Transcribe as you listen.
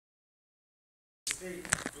say,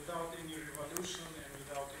 without any revolution and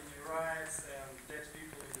without any riots and dead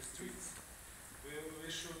people in the streets. We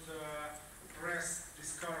should press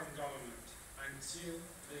this current government until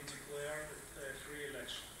they declare a free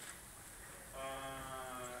election.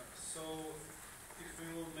 So if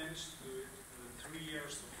we will manage to do it in 3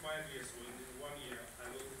 years or 5 years or in 1 year,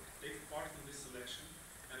 I will take part in this election,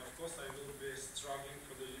 and of course I will be struggling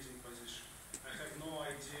for the leading position. I have no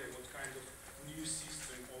idea what kind of new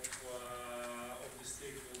system of the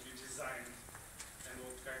state will be designed and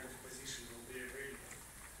what kind of position will be available.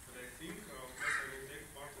 But I think, of course, I will take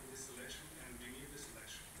part in this election and we need this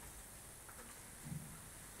election.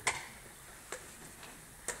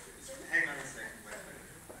 Hang on a second.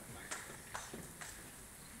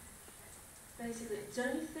 Basically,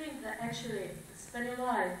 don't you think that actually spend your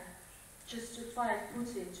life just to fight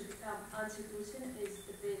Putin, to become anti-Putin, is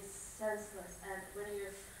a bit senseless? And when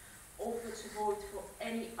you offer to vote for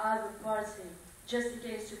any other party just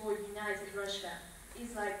against to vote United Russia,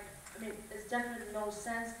 it's like, I mean, there's definitely no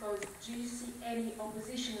sense, because do you see any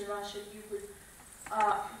opposition in Russia you would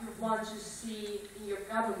you want to see in your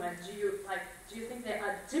government? Do you think they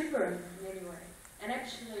are different in any way? And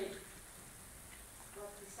actually,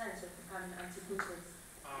 what's the sense of becoming anti-Putin?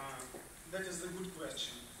 That is a good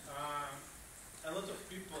question. A lot of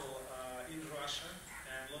people in Russia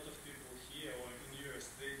and a lot of people here or in the US,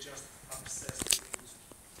 they just obsessed with Putin.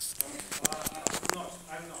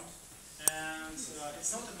 I'm not. And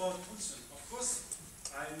it's not about Putin. Of course,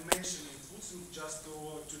 I'm mentioning Putin just to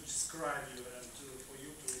describe you and for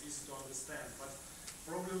you to easy to understand. But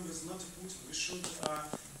problem is not Putin. We should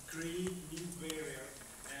create new barrier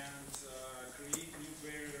and create new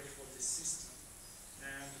barrier for the system.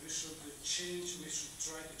 And we should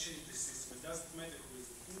try to change the system. It doesn't matter who is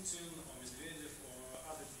Putin or Medvedev or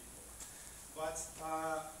other people. But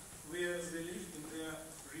we live in the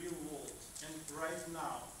real world. And right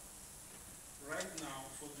now,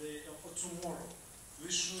 for tomorrow, we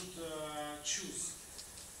should choose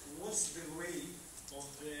what's the way of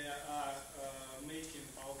the making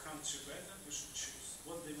our country better. We should choose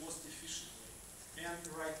what the most efficient way. And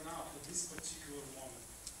right now, for this particular moment,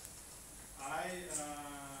 I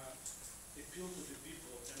appeal to the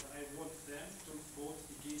people, and I want them to vote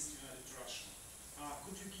against United Russia.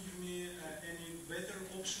 Could you give me any better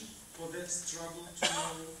option for that struggle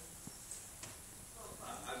tomorrow?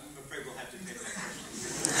 I'm afraid we'll have to take that question.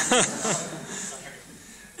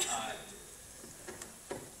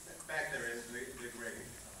 Back there is the grave.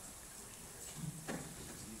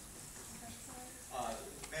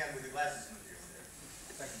 Man with the glasses in the ears there.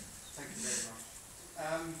 Thank you very much.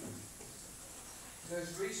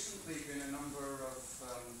 There's recently been a number of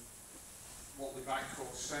what we might call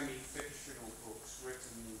semi-fictional books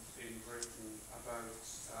written in Britain about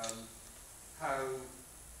how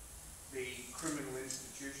the criminal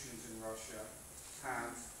institutions in Russia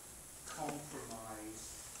have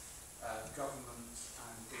compromised government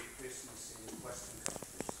and big business in Western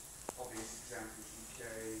countries. Obvious examples: UK,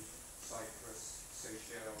 Cyprus,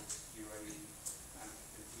 Seychelles, UAE, and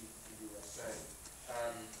indeed the USA.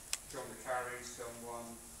 John the Carry's done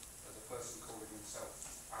one. There's a person calling himself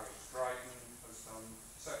Alex has done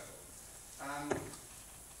several.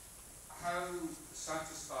 How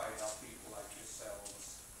satisfied are people like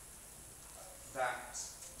yourselves that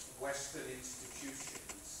Western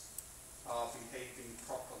institutions are behaving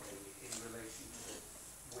properly in relation to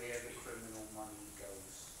where the criminal money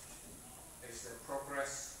goes? Is there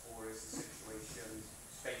progress, or is the situation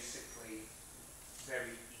basically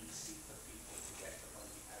very easy for people to get the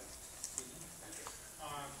money out?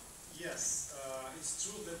 Yes, it's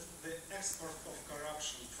true that the export of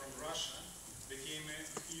corruption from Russia became a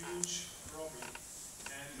huge problem,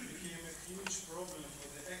 and it became a huge problem for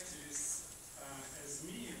the activists as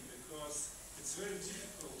me, because it's very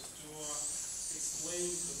difficult to explain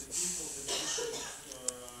to the people that we should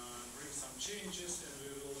bring some changes and we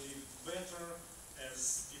will live better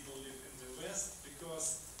as people live in the West,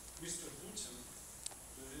 because Mr. Putin,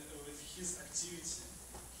 with his activity,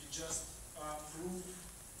 he just proved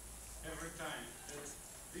every time that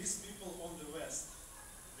these people on the West,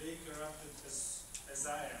 they corrupted as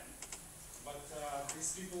I am. But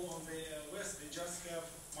these people on the West, they just have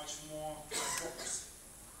much more focus.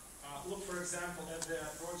 Look, for example, at the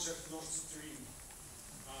project Nord Stream.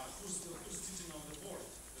 Who's sitting on the board?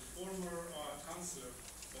 The former Chancellor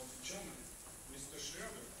of Germany, Mr.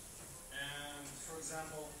 Schroeder. And, for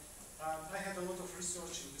example, I had a lot of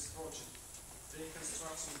research in this project. They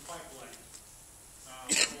constructing pipeline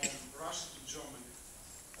from Russia to Germany.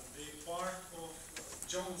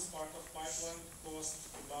 German's part of pipeline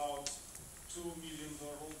cost about $2 million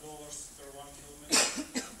per 1 kilometer,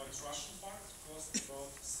 but Russian part cost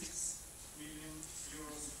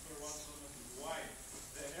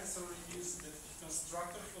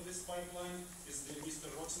constructor for this pipeline is the Mr.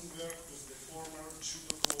 Rothenberg, who's the former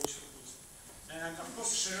judo coach of Putin. And of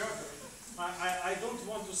course, Schroeder. I don't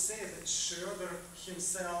want to say that Schroeder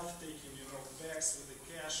himself taking, bags with the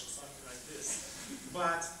cash or something like this,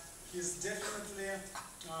 but he's definitely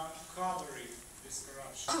covering this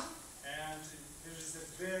corruption. And there is a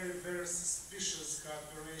very, very suspicious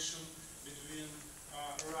cooperation between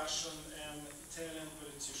Russian and Italian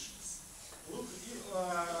politicians. Look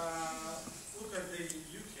at the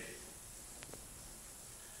UK.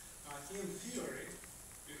 In theory,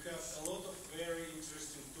 you have a lot of very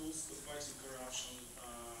interesting tools to fighting corruption.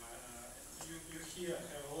 You here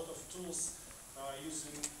have a lot of tools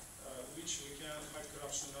using which we can fight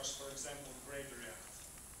corruption in Russia. For example, Bribery Act.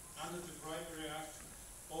 Under the Bribery Act,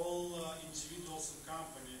 all individuals and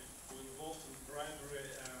companies who are involved in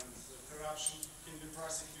bribery and corruption can be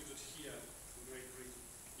prosecuted here in Great Britain,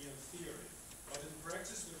 in theory. But in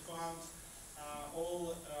practice, we found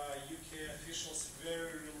all UK officials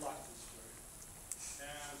very reluctant to it.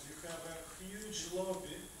 And you have a huge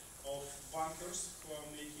lobby of bankers who are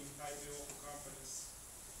making IPO for companies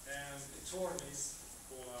and attorneys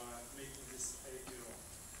who are making this IPO.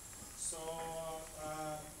 So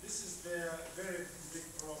this is the very big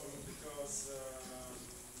problem because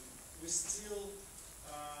we still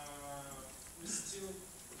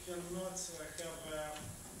cannot have a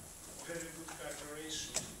very good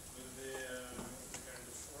cooperation with the kind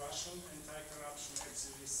of Russian anti-corruption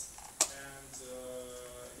activists and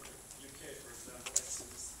UK, for example,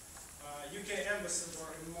 activists. UK ambassador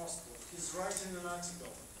in Moscow, he's writing an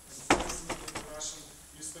article in the Russian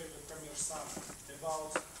newspaper Kommersant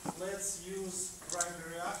about let's use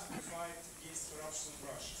Bribery Act to fight against corruption in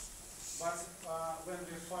Russia. But when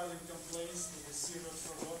we're filing complaints to the Secret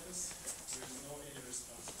Office, there is no any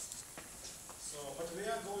response. So, but we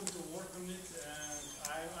are going to work on it, and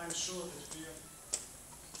I'm sure that we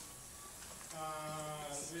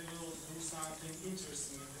will do something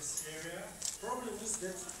interesting in this area. Problem is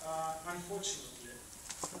that, unfortunately,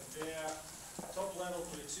 the top-level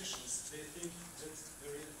politicians, they think that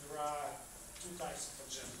there are two types of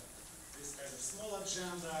agenda. This kind of small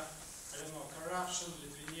agenda, I don't know, corruption,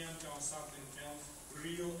 Litvinenko, or something else,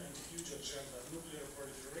 real and huge agenda, nuclear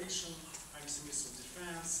proliferation, anti-missile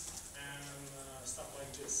defense, and stuff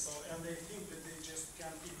like this. So, and they think that they just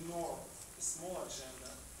can ignore the small agenda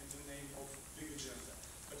in the name of big agenda.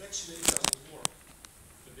 But actually it doesn't work.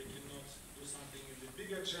 But they cannot do something in the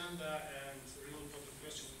big agenda and real important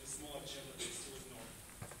question in the small agenda they still ignore.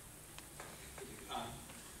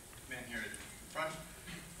 Man here in front.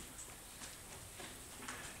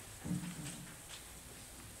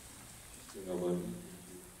 Mr. Navalny,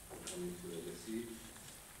 coming to LSE,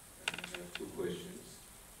 I have two questions.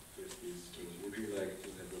 First is, would you like to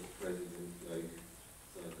have a president like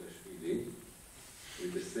Saakashvili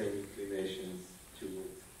with the same inclinations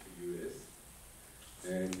towards the US?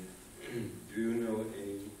 And do you know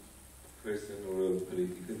any person or a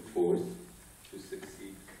political force to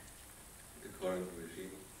succeed the current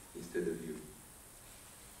regime instead of you?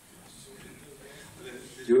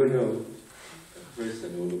 Do you know a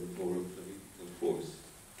person or a political force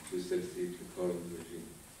to succeed the current regime,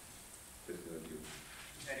 but not you?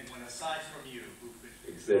 Anyone aside from you who could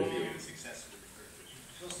Exactly. be successful with the current regime?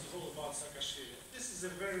 First of all, about Saakashvili. This is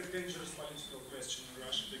a very dangerous political question in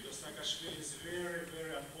Russia because Saakashvili is very,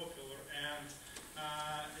 very unpopular and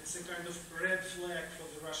it's a kind of red flag for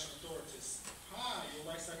the Russian authorities. You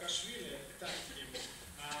like Saakashvili? Attack him.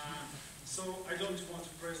 So I don't want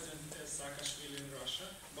a president as Saakashvili in Russia,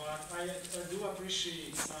 but I do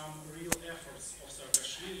appreciate some real efforts of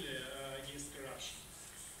Saakashvili against corruption.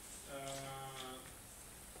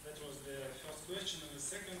 That was the first question. And the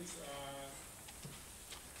second,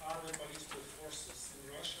 other political forces in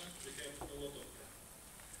Russia, we have a lot of them.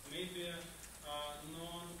 Maybe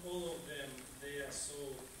not all of them, they are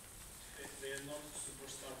not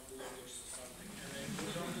superstar bloggers or something, and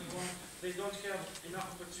they don't have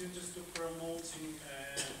enough opportunities to promoting,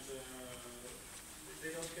 and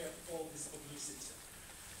they don't have all this publicity.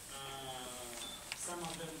 Some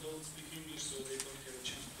of them don't speak English, so they don't have a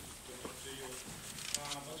chance to talk to you.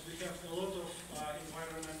 But we have a lot of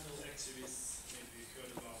environmental activists. Maybe you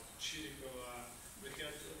heard about Chirikova. We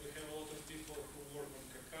have a lot of people who work on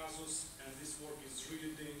Caucasus, and this work is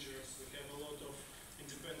really dangerous. We have a lot of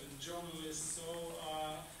independent journalists. So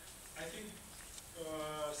I think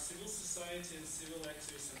civil society and civil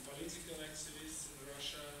activists and political activists in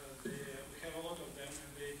Russia, we have a lot of them,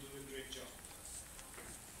 and they do a great job.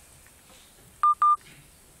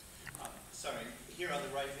 Sorry, here on the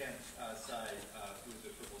right-hand side, with the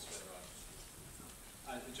purple sweater on.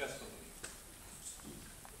 Just below you.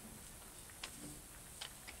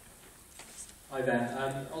 Hi there.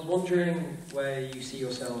 I was wondering where you see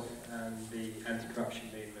yourself and the anti-corruption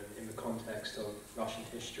movement in the context of Russian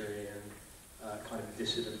history and kind of a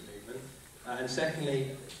dissident movement. And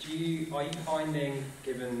secondly, are you finding,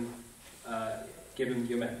 given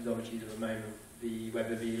your methodologies at the moment,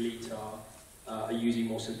 whether the elite are using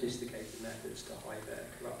more sophisticated methods to hide their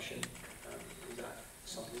corruption? Is that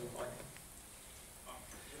something you're finding?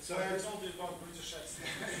 So I told you about British accent.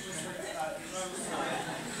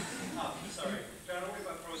 Sorry.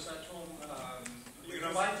 You're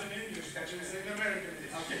going to find an English accent, it's an American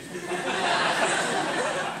English. Okay.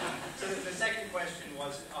 So the second question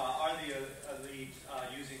was, are the elite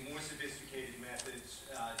using more sophisticated methods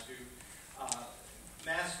to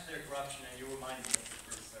mask their corruption? And you reminded me of the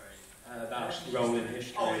first, sorry. About role in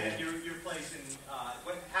history. Oh, yeah, your place in,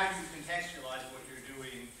 how you contextualize what you're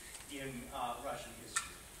doing in Russian history.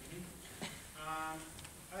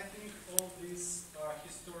 I think all these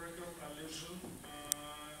historical allusion,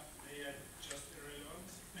 they are just irrelevant,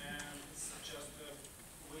 and it's just a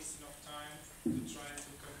wasting of time to try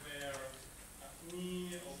to compare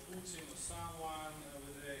me or Putin or someone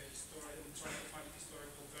with a history and try to find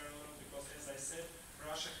historical parallel, because as I said,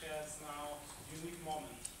 Russia has now unique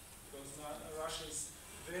moment, because Russia is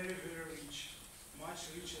very, very rich,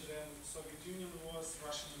 much richer than Soviet Union was,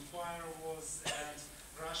 Russian Empire was, and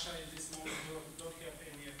Russia in this moment don't have